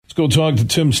Let's go talk to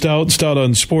Tim Staudt. Staudt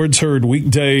on Sports, heard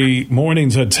weekday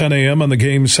mornings at 10 a.m. on the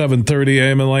game, 7:30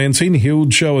 a.m. in Lansing.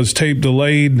 Huge show is tape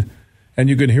delayed, and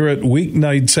you can hear it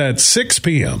weeknights at 6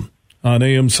 p.m. on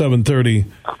AM 730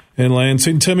 in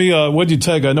Lansing. Timmy, what did you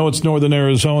take? I know it's Northern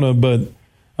Arizona, but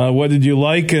what did you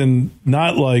like and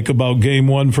not like about Game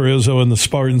 1 for Izzo and the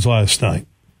Spartans last night?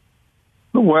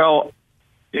 Well,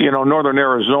 Northern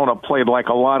Arizona played like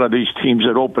a lot of these teams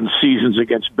that open seasons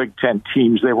against Big Ten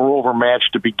teams. They were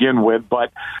overmatched to begin with,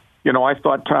 but, I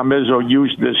thought Tom Izzo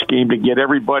used this game to get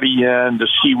everybody in, to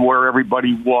see where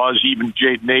everybody was, even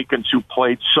Jaden Akins, who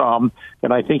played some,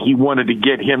 and I think he wanted to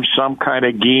get him some kind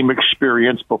of game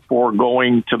experience before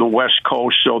going to the West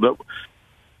Coast so that,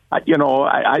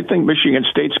 I think Michigan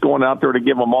State's going out there to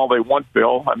give them all they want,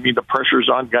 Bill. I mean, the pressure's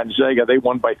on Gonzaga. They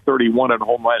won by 31 at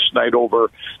home last night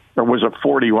over, or was it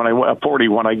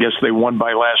 41, I guess they won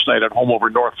by last night at home over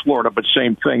North Florida, but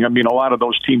same thing. I mean, a lot of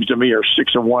those teams to me are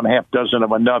 6 of one, half dozen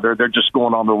of another. They're just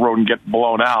going on the road and getting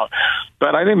blown out.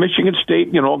 But I think Michigan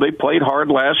State, they played hard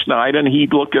last night, and he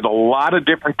looked at a lot of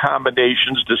different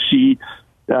combinations to see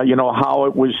how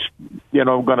it was,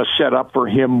 going to set up for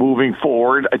him moving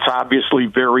forward. It's obviously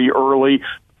very early.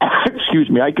 Excuse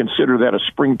me. I consider that a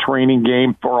spring training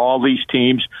game for all these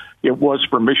teams. It was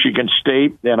for Michigan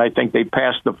State, and I think they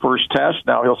passed the first test.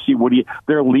 Now he'll see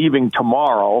they're leaving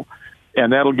tomorrow,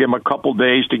 and that'll give them a couple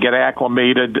days to get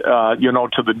acclimated,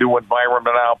 to the new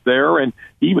environment out there. And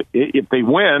even if they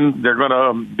win, they're going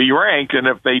to be ranked. And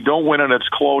if they don't win and it's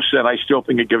close, then I still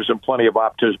think it gives them plenty of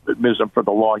optimism for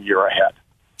the long year ahead.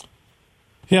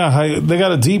 Yeah, they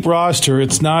got a deep roster.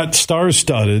 It's not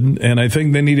star-studded, and I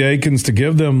think they need Akins to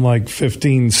give them like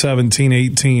 15, 17,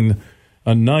 18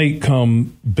 a night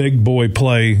come big boy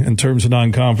play in terms of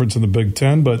non-conference in the Big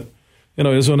Ten. But,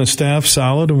 Izzo and his staff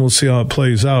solid, and we'll see how it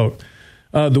plays out.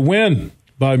 The win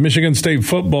by Michigan State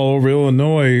football over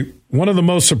Illinois, one of the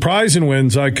most surprising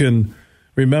wins I can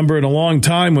remember in a long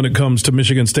time when it comes to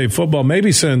Michigan State football,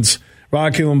 maybe since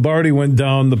Rocky Lombardi went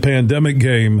down the pandemic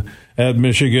game at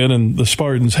Michigan and the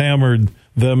Spartans hammered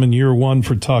them in year 1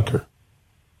 for Tucker.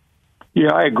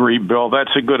 Yeah, I agree, Bill.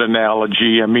 That's a good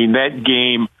analogy. I mean, that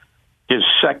game, his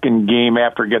second game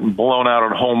after getting blown out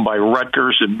at home by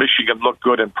Rutgers, and Michigan looked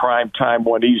good in prime time,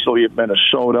 won easily at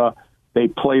Minnesota. They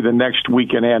play the next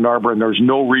week in Ann Arbor, and there's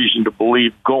no reason to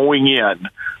believe going in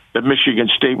that Michigan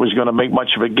State was going to make much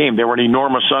of a game. They were an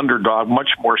enormous underdog, much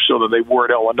more so than they were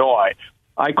at Illinois.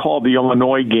 I called the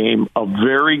Illinois game a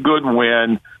very good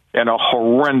win and a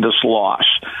horrendous loss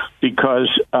because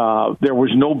there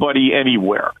was nobody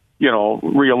anywhere,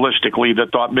 realistically, that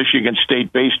thought Michigan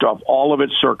State, based off all of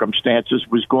its circumstances,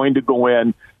 was going to go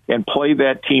in and play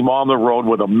that team on the road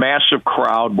with a massive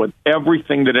crowd, with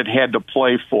everything that it had to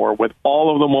play for, with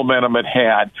all of the momentum it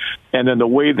had. And then the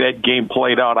way that game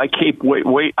played out, I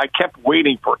kept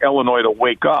waiting for Illinois to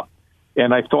wake up.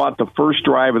 And I thought the first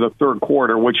drive of the third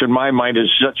quarter, which in my mind is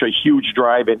such a huge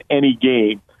drive in any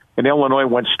game, and Illinois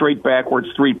went straight backwards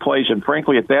 3 plays. And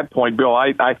frankly, at that point, Bill,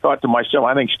 I thought to myself,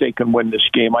 I think State can win this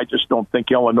game. I just don't think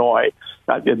Illinois,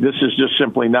 this is just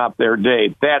simply not their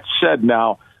day. That said,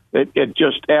 now, it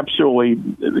just absolutely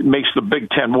makes the Big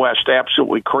Ten West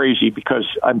absolutely crazy because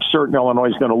I'm certain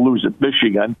Illinois is going to lose at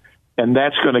Michigan, and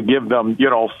that's going to give them,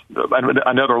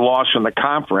 another loss in the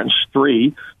conference,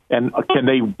 3. And can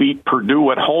they beat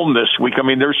Purdue at home this week? I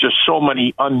mean, there's just so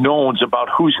many unknowns about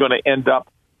who's going to end up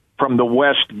from the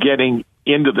West getting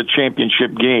into the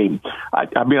championship game.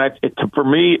 For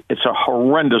me, it's a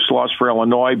horrendous loss for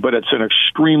Illinois, but it's an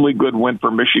extremely good win for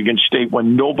Michigan State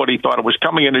when nobody thought it was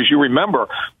coming. And as you remember,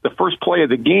 the first play of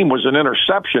the game was an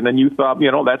interception, and you thought,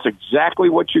 that's exactly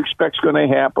what you expect is going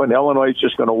to happen. Illinois is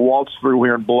just going to waltz through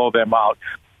here and blow them out.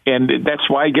 And that's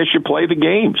why I guess you play the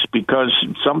games, because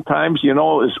sometimes,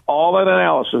 it's all that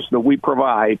analysis that we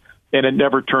provide, and it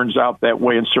never turns out that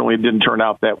way, and certainly it didn't turn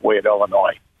out that way at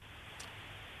Illinois.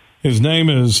 His name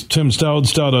is Tim Staudt.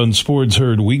 Staudt on Sports,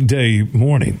 heard weekday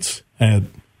mornings at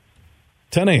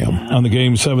 10 a.m. on the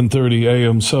game, 7:30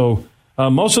 a.m. So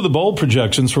most of the bowl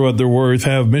projections, for what they're worth,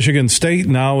 have Michigan State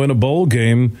now in a bowl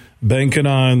game, banking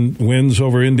on wins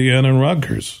over Indiana and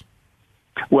Rutgers.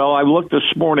 Well, I looked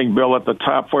this morning, Bill, at the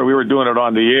top where we were doing it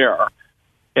on the air,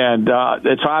 and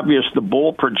it's obvious the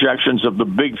bowl projections of the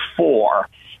Big Four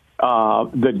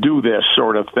that do this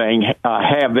sort of thing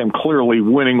have them clearly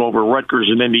winning over Rutgers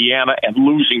and Indiana and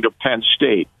losing to Penn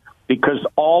State, because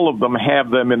all of them have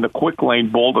them in the Quick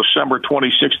Lane Bowl, December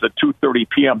 26th at 2:30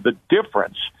 p.m. The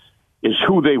difference is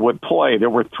who they would play. There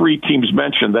were 3 teams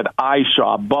mentioned that I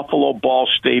saw, Buffalo, Ball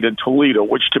State, and Toledo,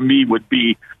 which to me would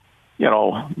be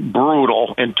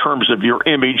brutal in terms of your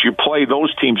image. You play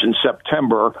those teams in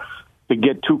September. to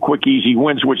get 2 quick, easy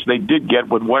wins, which they did get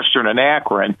with Western and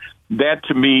Akron. That,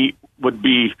 to me, would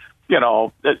be,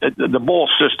 the bowl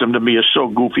system to me is so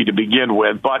goofy to begin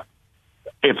with. But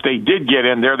if they did get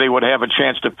in there, they would have a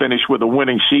chance to finish with a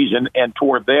winning season, and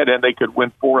toward that end, they could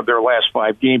win 4 of their last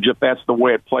 5 games if that's the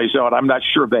way it plays out. I'm not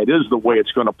sure that is the way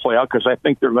it's going to play out, because I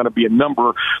think there are going to be a number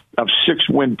of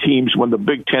 6-win teams when the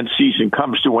Big Ten season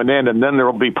comes to an end, and then there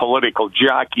will be political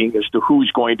jockeying as to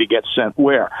who's going to get sent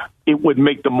where. It would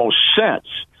make the most sense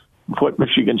to put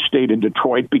Michigan State in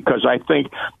Detroit, because I think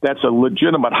that's a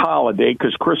legitimate holiday,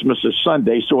 because Christmas is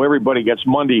Sunday, so everybody gets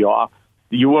Monday off.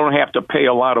 You won't have to pay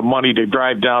a lot of money to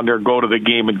drive down there, go to the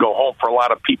game, and go home for a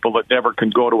lot of people that never can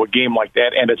go to a game like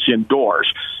that, and it's indoors.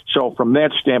 So from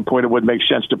that standpoint, it would make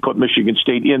sense to put Michigan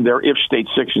State in there if State's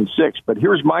 6-6. But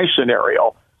here's my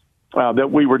scenario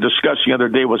that we were discussing the other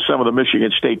day with some of the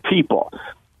Michigan State people.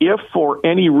 If for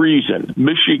any reason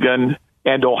Michigan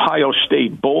and Ohio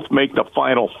State both make the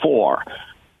Final Four,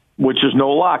 which is no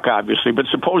lock, obviously, but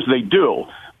suppose they do,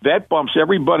 that bumps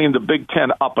everybody in the Big Ten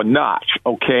up a notch,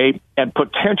 okay, and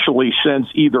potentially sends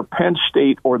either Penn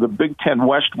State or the Big Ten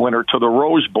West winner to the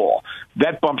Rose Bowl.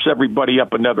 That bumps everybody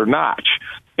up another notch.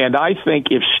 And I think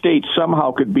if State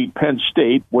somehow could beat Penn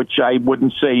State, which I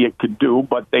wouldn't say it could do,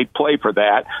 but they'd play for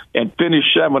that, and finish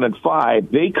 7-5,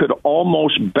 they could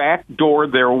almost backdoor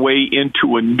their way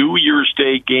into a New Year's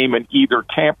Day game in either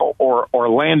Tampa or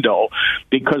Orlando,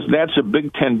 because that's a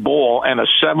Big Ten Bowl, and a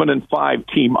 7-5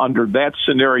 team under that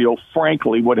scenario,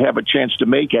 frankly, would have a chance to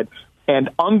make it. And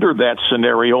under that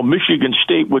scenario, Michigan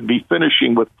State would be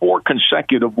finishing with 4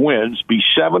 consecutive wins, be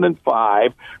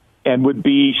 7-5, and would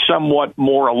be somewhat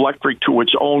more electric to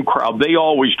its own crowd. They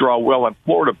always draw well in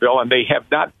Florida, Bill, and they have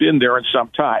not been there in some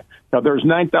time. Now, there's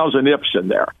 9,000 ifs in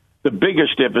there. The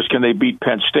biggest if is, can they beat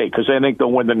Penn State? Because I think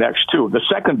they'll win the next 2. The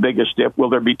second biggest if,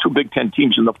 will there be 2 Big Ten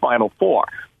teams in the Final Four?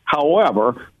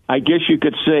 However, I guess you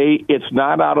could say it's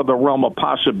not out of the realm of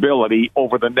possibility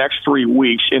over the next 3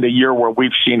 weeks in a year where we've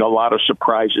seen a lot of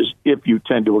surprises, if you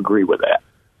tend to agree with that.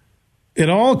 It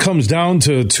all comes down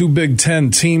to 2 Big Ten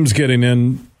teams getting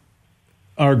in.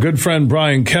 Our good friend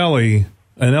Brian Kelly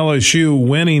and LSU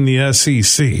winning the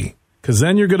SEC, because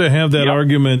then you're going to have that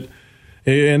argument,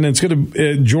 and it's going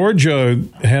to Georgia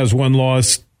has 1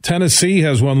 loss, Tennessee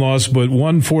has 1 loss, but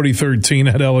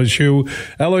 40-13 at LSU.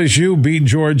 LSU beat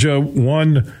Georgia,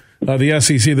 won the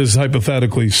SEC. This is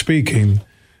hypothetically speaking,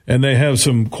 and they have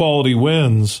some quality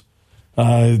wins.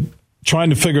 Trying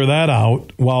to figure that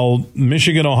out, while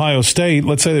Michigan, Ohio State,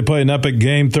 let's say they play an epic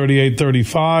game,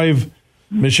 38-35.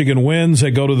 Michigan wins. They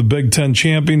go to the Big Ten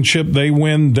championship. They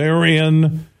win. They're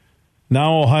in.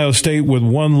 Now Ohio State with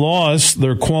 1 loss.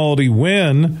 Their quality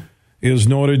win is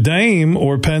Notre Dame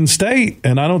or Penn State.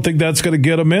 And I don't think that's going to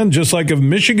get them in. Just like if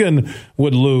Michigan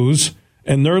would lose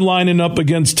and they're lining up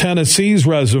against Tennessee's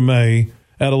resume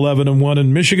at 11-1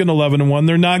 and Michigan 11-1,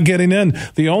 they're not getting in.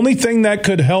 The only thing that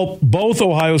could help both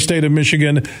Ohio State and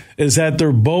Michigan is that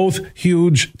they're both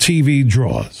huge TV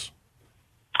draws.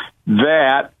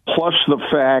 That, plus the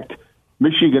fact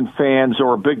Michigan fans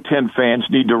or Big Ten fans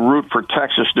need to root for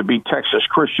Texas to beat Texas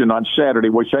Christian on Saturday,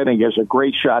 which I think is a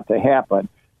great shot to happen.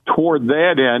 Toward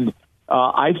that end,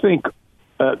 I think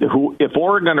if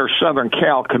Oregon or Southern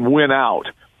Cal can win out,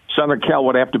 Southern Cal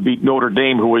would have to beat Notre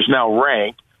Dame, who is now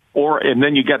ranked, and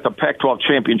then you get the Pac-12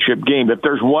 championship game. If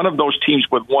there's one of those teams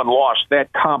with 1 loss,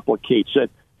 that complicates it.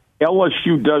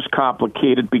 LSU does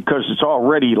complicate it because it's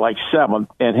already like 7th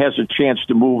and has a chance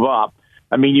to move up.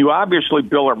 I mean, you obviously,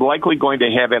 Bill, are likely going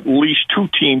to have at least 2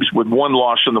 teams with 1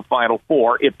 loss in the Final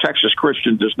Four if Texas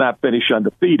Christian does not finish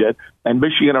undefeated and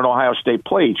Michigan and Ohio State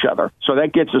play each other. So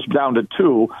that gets us down to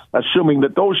 2, assuming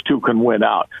that those 2 can win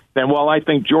out. And while I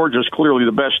think Georgia's clearly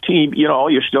the best team,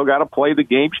 you still got to play the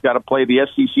games, got to play the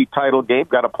SEC title game,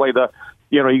 got to play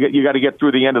you got to get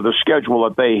through the end of the schedule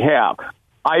that they have.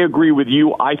 I agree with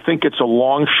you. I think it's a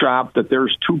long shot that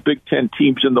there's 2 Big Ten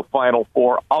teams in the Final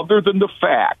Four, other than the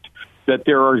fact that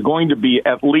there are going to be,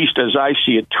 at least as I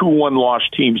see it, 2 one-loss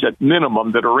teams at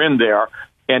minimum that are in there.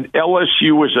 And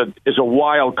LSU is a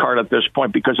wild card at this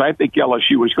point, because I think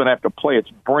LSU is going to have to play its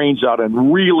brains out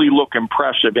and really look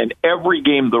impressive in every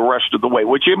game the rest of the way,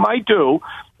 which it might do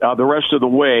the rest of the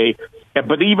way.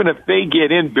 But even if they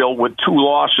get in, Bill, with 2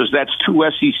 losses, that's 2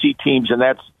 SEC teams, and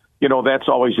that's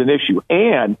always an issue.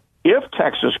 And if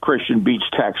Texas Christian beats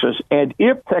Texas, and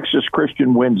if Texas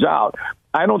Christian wins out,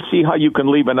 I don't see how you can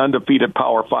leave an undefeated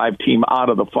Power 5 team out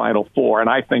of the Final Four, and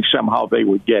I think somehow they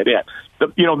would get in.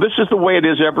 This is the way it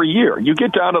is every year. You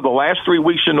get down to the last 3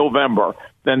 weeks in November,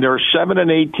 then there are 7 and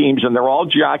 8 teams, and they're all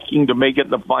jockeying to make it in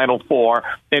the Final Four,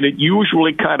 and it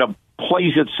usually kind of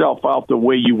plays itself out the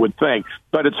way you would think.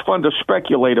 But it's fun to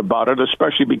speculate about it,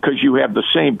 especially because you have the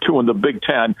same two in the Big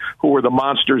Ten who are the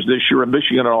monsters this year in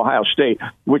Michigan and Ohio State,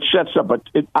 which sets up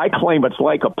I claim it's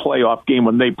like a playoff game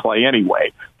when they play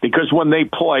anyway, because when they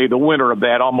play, the winner of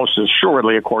that almost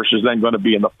assuredly, of course, is then going to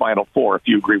be in the Final Four, if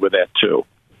you agree with that too.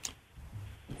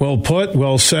 Well put,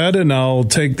 well said, and I'll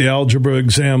take the algebra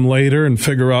exam later and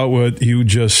figure out what you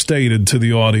just stated to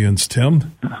the audience,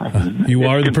 Tim. You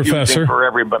are the professor. For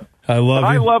everybody. I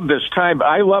love this time.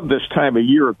 I love this time of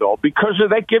year, though, because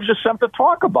that gives us something to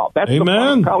talk about. That's the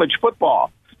fun of college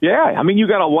football. Yeah, I mean, you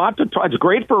got a lot to talk. It's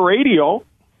great for radio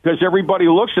because everybody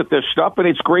looks at this stuff, and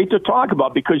it's great to talk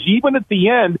about because even at the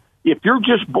end, if you're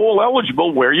just bowl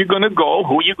eligible, where are you going to go,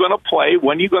 who are you going to play,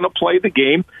 when are you going to play the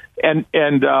game, I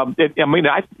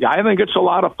think it's a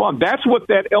lot of fun. That's what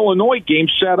that Illinois game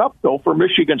set up, though, for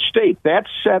Michigan State. That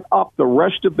set up the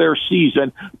rest of their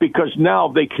season because now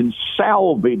they can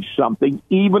salvage something,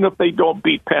 even if they don't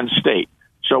beat Penn State.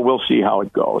 So we'll see how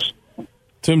it goes.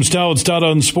 Tim Staudt, Staudt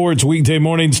on Sports, weekday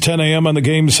mornings, 10 a.m. on the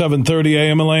game, 7:30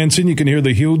 a.m. in Lansing. You can hear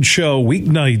the huge show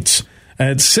weeknights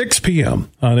at 6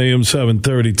 p.m. on AM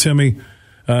 730. Timmy,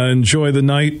 enjoy the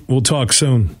night. We'll talk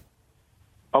soon.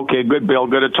 Okay, good, Bill.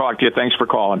 Good to talk to you. Thanks for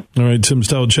calling. All right, Tim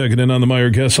Staudt checking in on the Meyer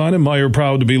guest line. And Meyer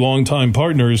proud to be longtime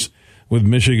partners with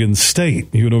Michigan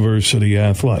State University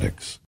Athletics.